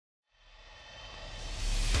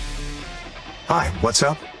Hi, what's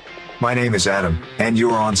up? My name is Adam, and you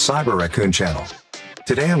are on Cyber Raccoon channel.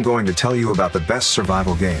 Today I'm going to tell you about the best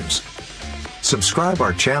survival games. Subscribe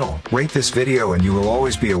our channel, rate this video, and you will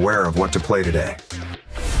always be aware of what to play today.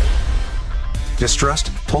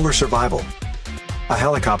 Distrust, Polar Survival. A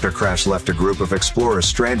helicopter crash left a group of explorers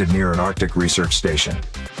stranded near an Arctic research station.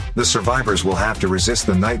 The survivors will have to resist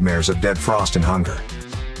the nightmares of dead frost and hunger.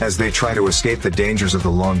 As they try to escape the dangers of the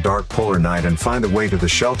long dark polar night and find a way to the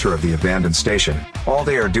shelter of the abandoned station, all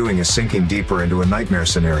they are doing is sinking deeper into a nightmare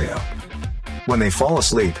scenario. When they fall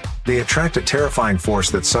asleep, they attract a terrifying force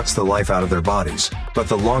that sucks the life out of their bodies, but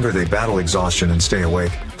the longer they battle exhaustion and stay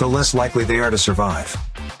awake, the less likely they are to survive.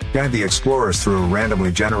 Guide the explorers through a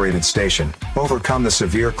randomly generated station, overcome the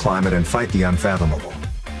severe climate and fight the unfathomable.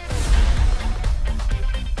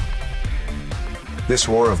 This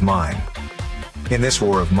War of Mine. In this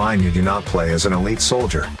war of mine you do not play as an elite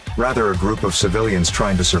soldier, rather a group of civilians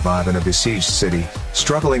trying to survive in a besieged city,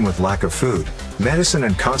 struggling with lack of food, medicine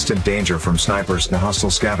and constant danger from snipers and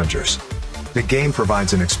hostile scavengers. The game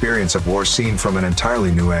provides an experience of war seen from an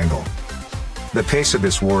entirely new angle. The pace of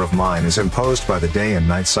this war of mine is imposed by the day and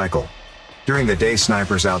night cycle. During the day,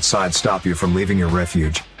 snipers outside stop you from leaving your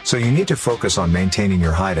refuge, so you need to focus on maintaining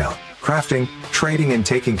your hideout, crafting, trading and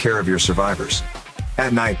taking care of your survivors.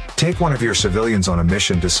 At night, take one of your civilians on a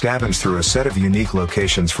mission to scavenge through a set of unique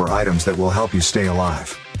locations for items that will help you stay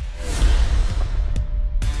alive.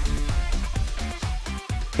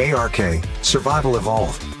 ROKH, Survival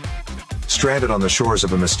Evolved. Stranded on the shores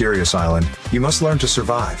of a mysterious island, you must learn to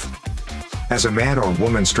survive. As a man or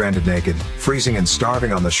woman stranded naked, freezing and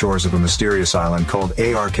starving on the shores of a mysterious island called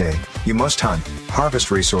ROKH, you must hunt,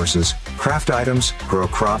 harvest resources, craft items, grow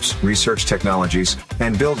crops, research technologies,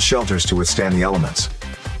 and build shelters to withstand the elements.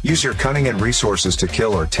 Use your cunning and resources to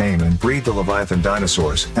kill or tame and breed the Leviathan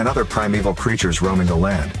dinosaurs and other primeval creatures roaming the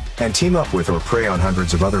land, and team up with or prey on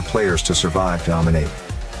hundreds of other players to survive, dominate,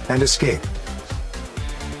 and escape.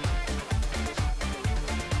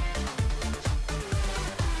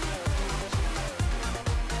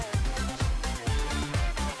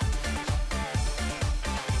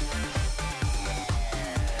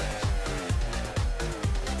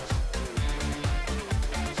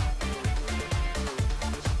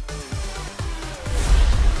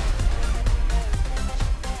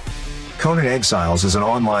 Conan Exiles is an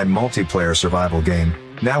online multiplayer survival game,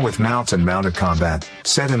 now with mounts and mounted combat,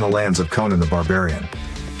 set in the lands of Conan the Barbarian.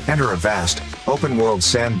 Enter a vast, open-world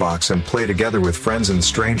sandbox and play together with friends and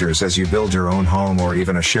strangers as you build your own home or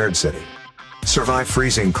even a shared city. Survive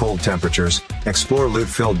freezing cold temperatures, explore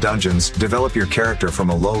loot-filled dungeons, develop your character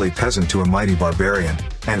from a lowly peasant to a mighty barbarian,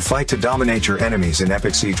 and fight to dominate your enemies in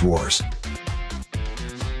epic siege wars.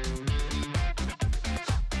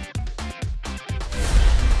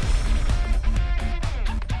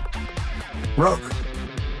 ROKH.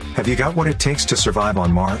 Have you got what it takes to survive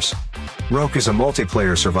on Mars? ROKH is a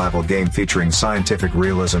multiplayer survival game featuring scientific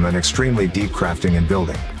realism and extremely deep crafting and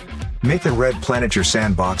building. Make the red planet your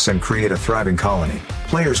sandbox and create a thriving colony.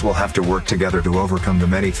 Players will have to work together to overcome the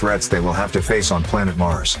many threats they will have to face on planet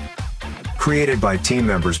Mars. Created by team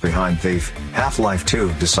members behind Thief, Half-Life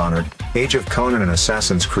 2, Dishonored, Age of Conan and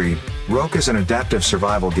Assassin's Creed, ROKH is an adaptive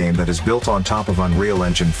survival game that is built on top of Unreal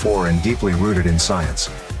Engine 4 and deeply rooted in science.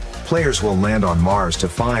 Players will land on Mars to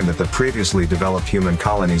find that the previously developed human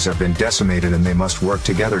colonies have been decimated and they must work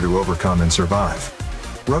together to overcome and survive.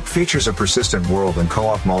 ROKH features a persistent world and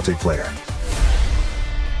co-op multiplayer.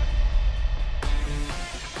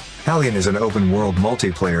 Hellion is an open-world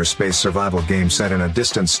multiplayer space survival game set in a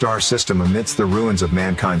distant star system amidst the ruins of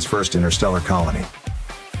mankind's first interstellar colony.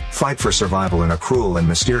 Fight for survival in a cruel and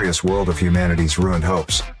mysterious world of humanity's ruined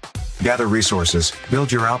hopes. Gather resources,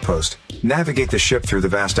 build your outpost, navigate the ship through the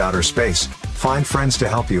vast outer space, find friends to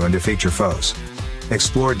help you and defeat your foes.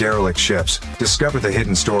 Explore derelict ships, discover the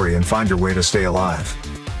hidden story and find your way to stay alive.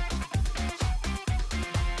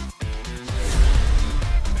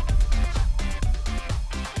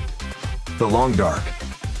 The Long Dark.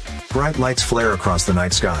 Bright lights flare across the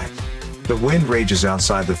night sky. The wind rages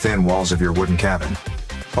outside the thin walls of your wooden cabin.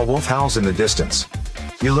 A wolf howls in the distance.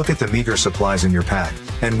 You look at the meager supplies in your pack,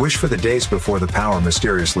 and wish for the days before the power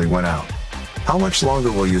mysteriously went out. How much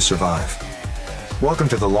longer will you survive? Welcome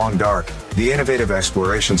to The Long Dark, the innovative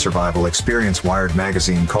exploration survival experience Wired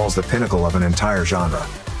magazine calls the pinnacle of an entire genre.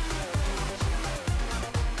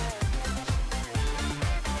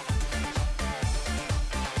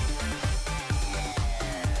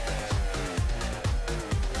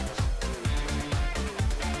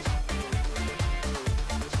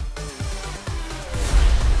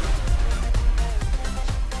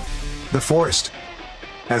 The Forest.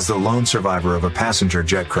 As the lone survivor of a passenger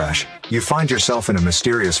jet crash, You find yourself in a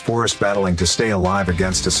mysterious forest battling to stay alive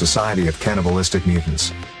against a society of cannibalistic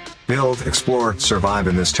mutants. Build, explore, survive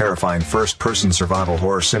in this terrifying first-person survival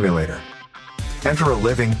horror simulator. Enter a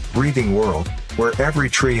living, breathing world, where every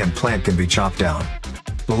tree and plant can be chopped down.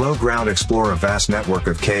 Below ground, explore a vast network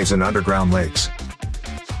of caves and underground lakes.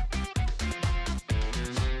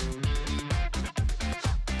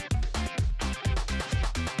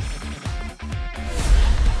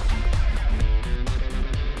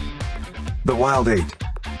 The Wild 8.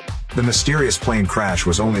 The mysterious plane crash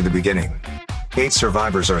was only the beginning. 8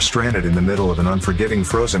 survivors are stranded in the middle of an unforgiving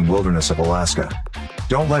frozen wilderness of Alaska.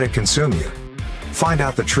 Don't let it consume you. Find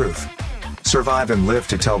out the truth. Survive and live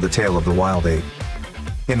to tell the tale of the Wild 8.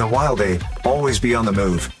 In the Wild 8, always be on the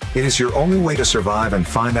move. It is your only way to survive and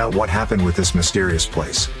find out what happened with this mysterious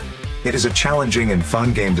place. It is a challenging and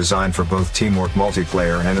fun game designed for both teamwork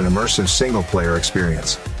multiplayer and an immersive single-player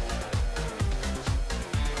experience.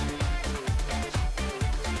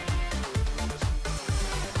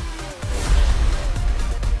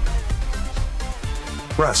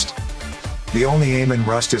 Rust. The only aim in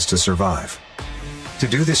Rust is to survive. To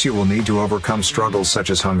do this, you will need to overcome struggles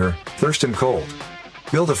such as hunger, thirst and cold.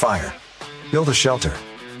 Build a fire. Build a shelter.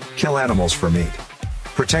 Kill animals for meat.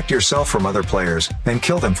 Protect yourself from other players, and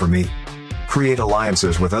kill them for meat. Create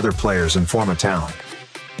alliances with other players and form a town.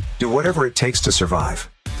 Do whatever it takes to survive.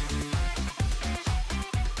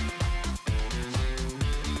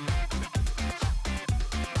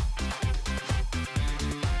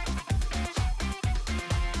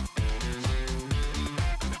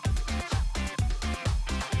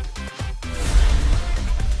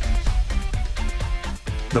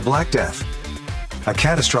 The Black Death. A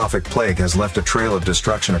catastrophic plague has left a trail of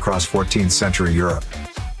destruction across 14th century Europe.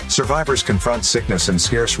 Survivors confront sickness and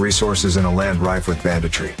scarce resources in a land rife with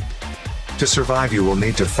banditry. To survive, you will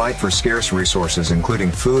need to fight for scarce resources, including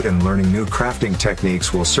food, and learning new crafting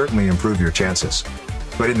techniques will certainly improve your chances.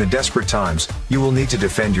 But in the desperate times, you will need to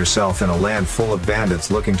defend yourself in a land full of bandits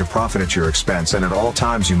looking to profit at your expense, and at all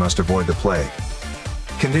times you must avoid the plague.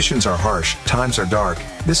 Conditions are harsh, times are dark.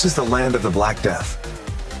 This is the land of the Black Death.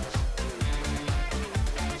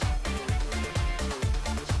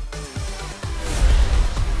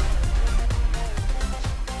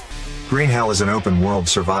 Green Hell is an open-world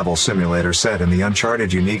survival simulator set in the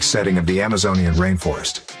uncharted, unique setting of the Amazonian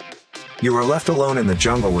rainforest. You are left alone in the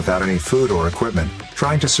jungle without any food or equipment,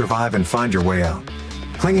 trying to survive and find your way out.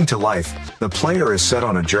 Clinging to life, the player is set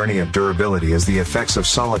on a journey of durability as the effects of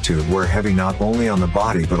solitude wear heavy not only on the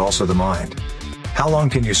body but also the mind. How long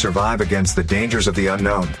can you survive against the dangers of the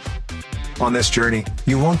unknown? On this journey,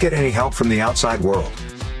 you won't get any help from the outside world.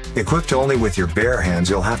 Equipped only with your bare hands,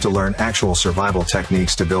 you'll have to learn actual survival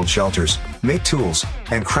techniques to build shelters, make tools,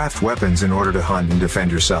 and craft weapons in order to hunt and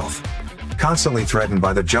defend yourself. Constantly threatened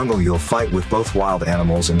by the jungle, you'll fight with both wild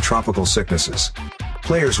animals and tropical sicknesses.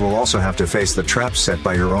 Players will also have to face the traps set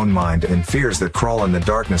by your own mind and fears that crawl in the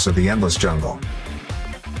darkness of the endless jungle.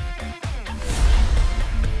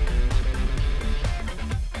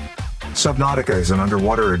 Subnautica is an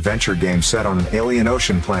underwater adventure game set on an alien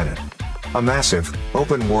ocean planet. A massive,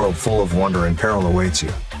 open world full of wonder and peril awaits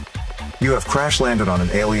you. You have crash-landed on an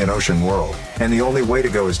alien ocean world, and the only way to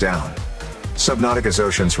go is down. Subnautica's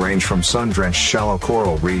oceans range from sun-drenched shallow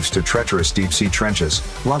coral reefs to treacherous deep-sea trenches,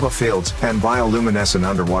 lava fields, and bioluminescent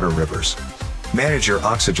underwater rivers. Manage your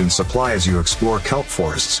oxygen supply as you explore kelp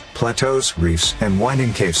forests, plateaus, reefs, and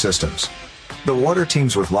winding cave systems. The water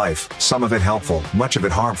teems with life, some of it helpful, much of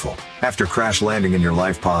it harmful. After crash landing in your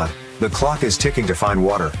life pod, the clock is ticking to find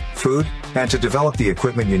water, food, and to develop the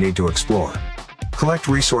equipment you need to explore. Collect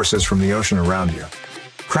resources from the ocean around you.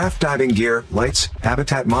 Craft diving gear, lights,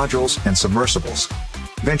 habitat modules, and submersibles.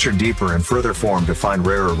 Venture deeper and further form to find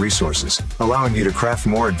rarer resources, allowing you to craft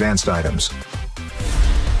more advanced items.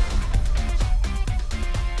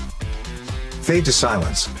 Fade to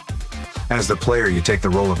silence. As the player, you take the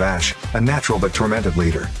role of Ash, a natural but tormented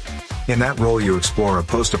leader. In that role, you explore a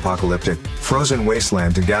post-apocalyptic, frozen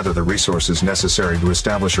wasteland to gather the resources necessary to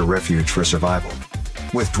establish a refuge for survival.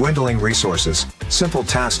 With dwindling resources, simple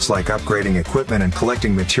tasks like upgrading equipment and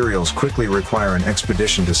collecting materials quickly require an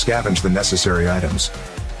expedition to scavenge the necessary items.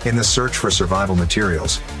 In the search for survival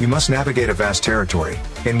materials, you must navigate a vast territory,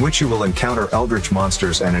 in which you will encounter eldritch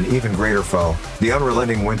monsters and an even greater foe, the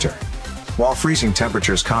unrelenting winter. While freezing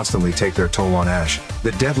temperatures constantly take their toll on Ash,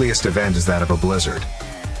 the deadliest event is that of a blizzard.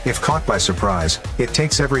 If caught by surprise, it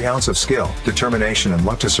takes every ounce of skill, determination, and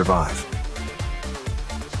luck to survive.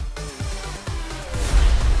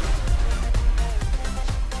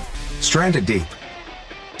 Stranded Deep.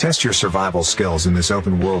 Test your survival skills in this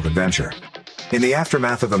open-world adventure. In the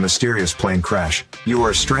aftermath of a mysterious plane crash, you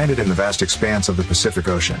are stranded in the vast expanse of the Pacific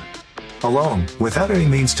Ocean. Alone, without any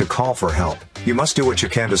means to call for help, you must do what you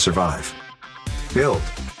can to survive. Build.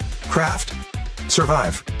 Craft.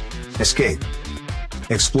 Survive. Escape.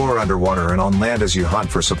 Explore underwater and on land as you hunt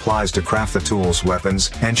for supplies to craft the tools, weapons,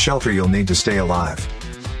 and shelter you'll need to stay alive.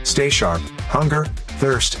 Stay sharp. Hunger,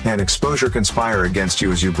 thirst, and exposure conspire against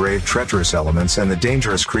you as you brave treacherous elements and the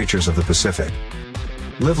dangerous creatures of the Pacific.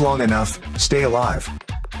 Live long enough, stay alive.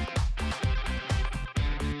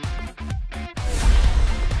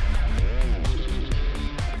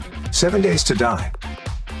 "7 Days to Die."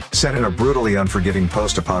 Set in a brutally unforgiving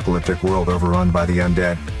post-apocalyptic world overrun by the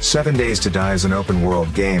undead, 7 Days to Die is an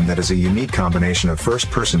open-world game that is a unique combination of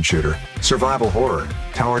first-person shooter, survival horror,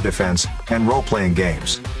 tower defense, and role-playing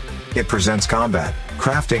games. It presents combat,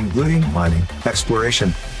 crafting, looting, mining,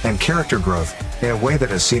 exploration, and character growth in a way that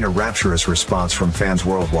has seen a rapturous response from fans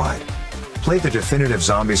worldwide. Play the definitive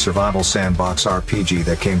zombie survival sandbox RPG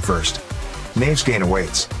that came first. Knaves Gain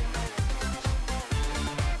awaits.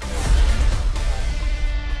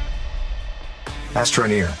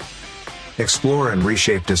 ASTRONEER. Explore and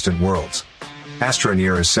reshape distant worlds.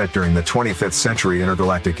 ASTRONEER is set during the 25th century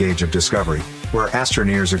intergalactic age of discovery, where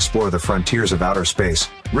astroneers explore the frontiers of outer space,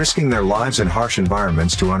 risking their lives in harsh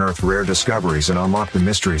environments to unearth rare discoveries and unlock the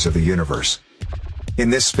mysteries of the universe. In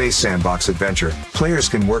this space sandbox adventure, players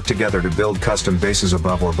can work together to build custom bases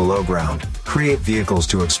above or below ground, create vehicles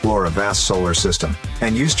to explore a vast solar system,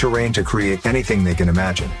 and use terrain to create anything they can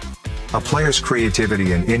imagine. A player's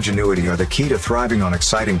creativity and ingenuity are the key to thriving on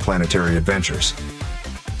exciting planetary adventures.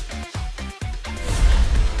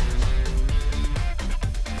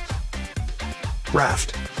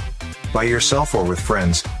 Raft. By yourself or with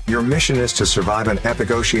friends, your mission is to survive an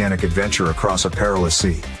epic oceanic adventure across a perilous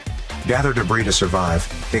sea. Gather debris to survive,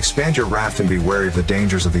 expand your raft and be wary of the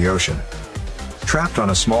dangers of the ocean. Trapped on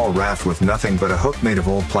a small raft with nothing but a hook made of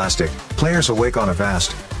old plastic, players awake on a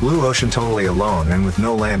vast, blue ocean totally alone and with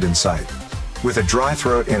no land in sight. With a dry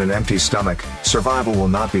throat and an empty stomach, survival will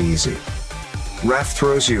not be easy. Raft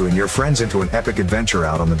throws you and your friends into an epic adventure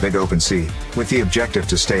out on the big open sea, with the objective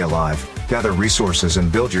to stay alive, gather resources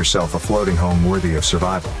and build yourself a floating home worthy of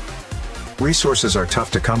survival. Resources are tough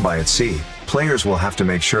to come by at sea. Players will have to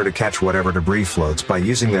make sure to catch whatever debris floats by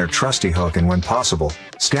using their trusty hook and when possible,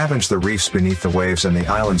 scavenge the reefs beneath the waves and the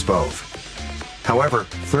islands above. However,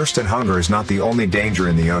 thirst and hunger is not the only danger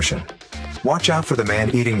in the ocean. Watch out for the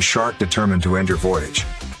man-eating shark determined to end your voyage.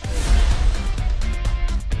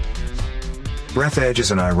 Breathedge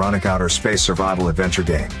is an ironic outer space survival adventure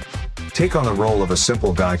game. Take on the role of a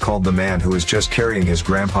simple guy called the Man who is just carrying his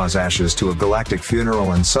grandpa's ashes to a galactic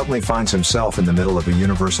funeral and suddenly finds himself in the middle of a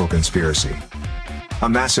universal conspiracy. A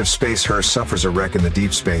massive space hearse suffers a wreck in the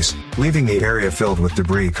deep space, leaving the area filled with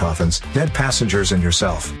debris, coffins, dead passengers and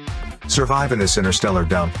yourself. Survive in this interstellar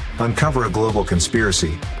dump, uncover a global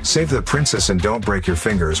conspiracy, save the princess and don't break your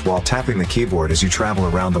fingers while tapping the keyboard as you travel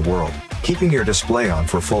around the world, keeping your display on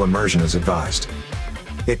for full immersion as advised.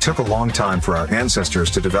 It took a long time for our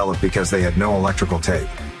ancestors to develop because they had no electrical tape.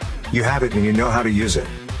 You have it and you know how to use it.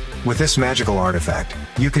 With this magical artifact,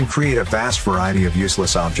 you can create a vast variety of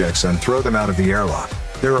useless objects and throw them out of the airlock.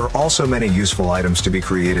 There are also many useful items to be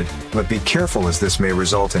created, but be careful as this may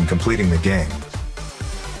result in completing the game.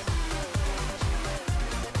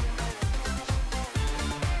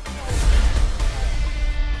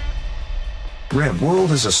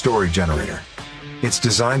 RimWorld is a story generator. It's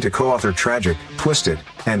designed to co-author tragic, twisted,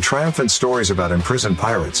 and triumphant stories about imprisoned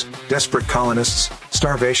pirates, desperate colonists,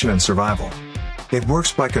 starvation and survival. It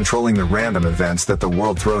works by controlling the random events that the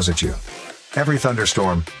world throws at you. Every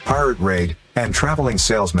thunderstorm, pirate raid, and traveling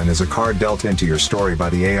salesman is a card dealt into your story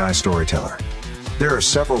by the AI storyteller. There are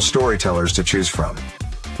several storytellers to choose from.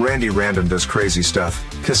 Randy Random does crazy stuff,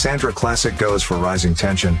 Cassandra Classic goes for rising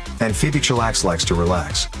tension, and Phoebe Chillax likes to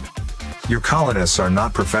relax. Your colonists are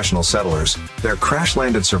not professional settlers, they're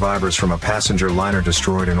crash-landed survivors from a passenger liner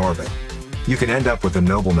destroyed in orbit. You can end up with a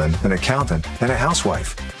nobleman, an accountant, and a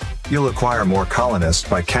housewife. You'll acquire more colonists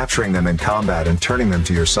by capturing them in combat and turning them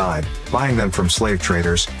to your side, buying them from slave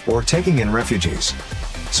traders, or taking in refugees.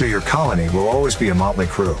 So your colony will always be a motley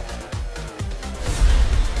crew.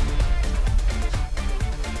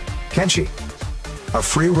 Kenshi. A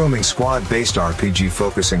free-roaming squad-based RPG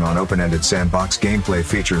focusing on open-ended sandbox gameplay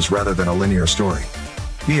features rather than a linear story.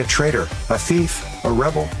 Be a trader, a thief, a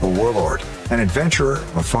rebel, a warlord, an adventurer,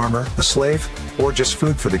 a farmer, a slave, or just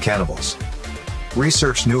food for the cannibals.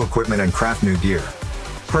 Research new equipment and craft new gear.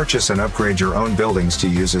 Purchase and upgrade your own buildings to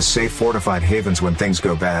use as safe fortified havens when things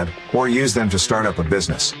go bad, or use them to start up a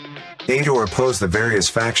business. Aid or oppose the various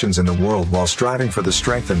factions in the world while striving for the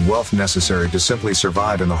strength and wealth necessary to simply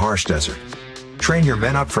survive in the harsh desert. Train your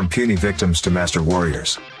men up from puny victims to master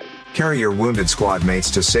warriors. Carry your wounded squad mates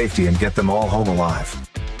to safety and get them all home alive.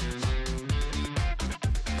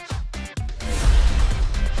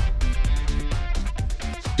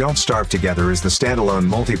 Don't Starve Together is the standalone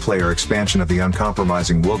multiplayer expansion of the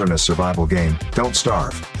uncompromising wilderness survival game, Don't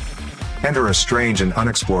Starve. Enter a strange and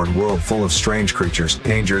unexplored world full of strange creatures,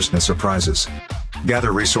 dangers, and surprises.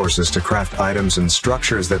 Gather resources to craft items and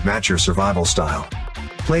structures that match your survival style.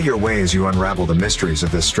 Play your way as you unravel the mysteries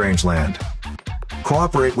of this strange land.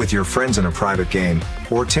 Cooperate with your friends in a private game,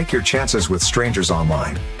 or take your chances with strangers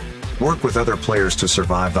online. Work with other players to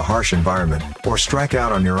survive the harsh environment, or strike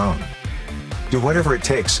out on your own. Do whatever it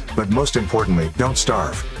takes, but most importantly, don't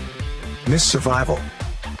starve. Miss survival.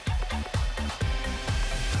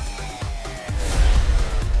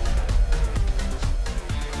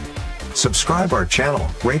 Subscribe our channel,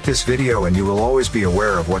 rate this video, and you will always be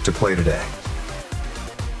aware of what to play today.